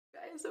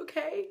everything's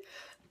okay.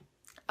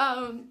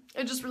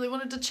 I just really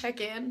wanted to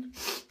check in,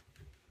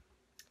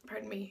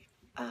 pardon me,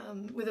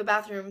 with a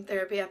bathroom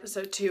therapy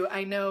episode 2.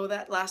 I know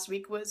that last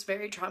week was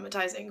very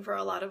traumatizing for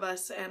a lot of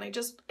us, and I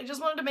just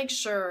wanted to make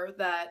sure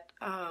that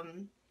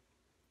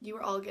you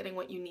were all getting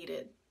what you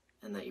needed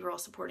and that you were all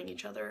supporting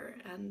each other.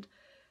 And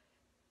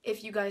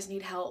if you guys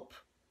need help,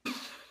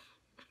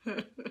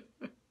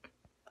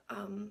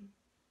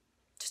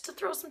 just to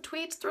throw some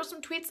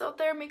tweets out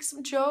there, make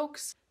some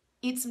jokes,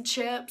 eat some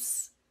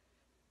chips.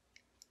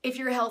 If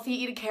you're healthy,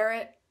 eat a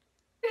carrot.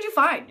 You're gonna do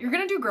fine. You're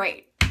gonna do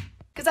great.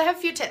 Because I have a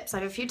few tips. I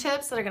have a few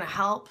tips that are gonna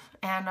help,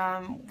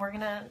 and we're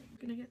gonna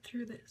get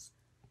through this.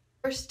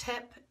 First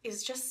tip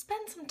is just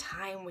spend some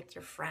time with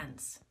your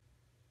friends.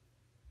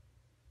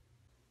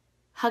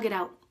 Hug it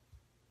out.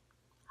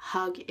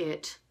 Hug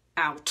it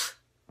out.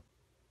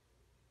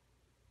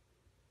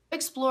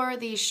 Explore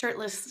the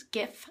shirtless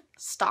GIF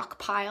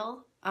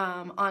stockpile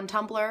on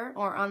Tumblr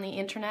or on the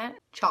internet.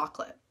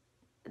 Chocolate.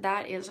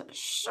 That is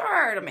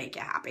sure to make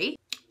you happy.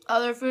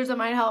 Other foods that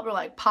might help are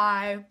like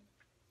pie,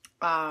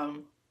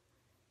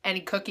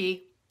 any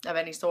cookie of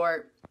any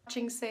sort.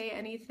 Watching Say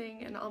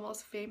Anything and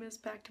Almost Famous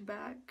back to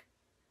back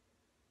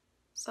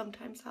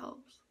sometimes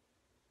helps.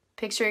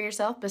 Picturing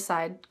yourself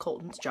beside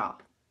Colton's jaw.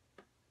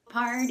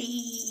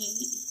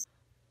 Party.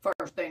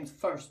 First things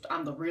first,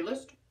 I'm the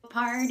realist.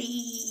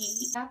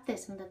 Party. Stop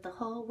this and let the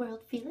whole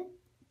world feel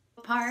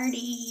it.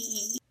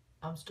 Party.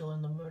 I'm still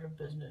in the murder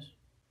business.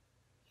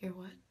 You're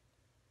what?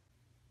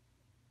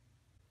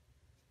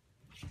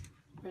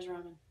 Where's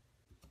Robin?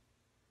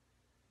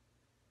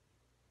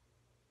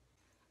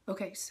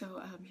 Okay,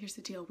 so here's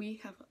the deal. We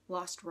have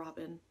lost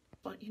Robin. I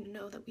want you to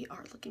know that we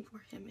are looking for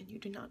him, and you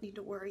do not need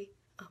to worry.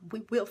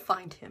 We will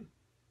find him.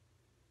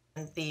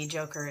 The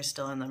Joker is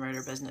still in the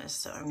murder business,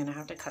 so I'm gonna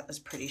have to cut this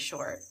pretty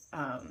short.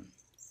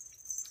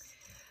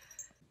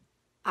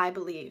 I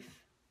believe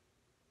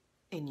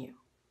in you.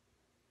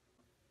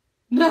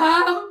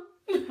 No!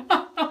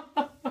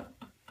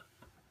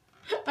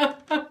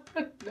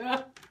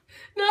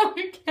 No,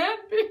 it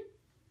can't be.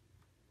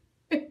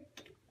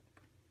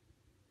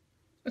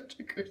 Such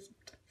a gruesome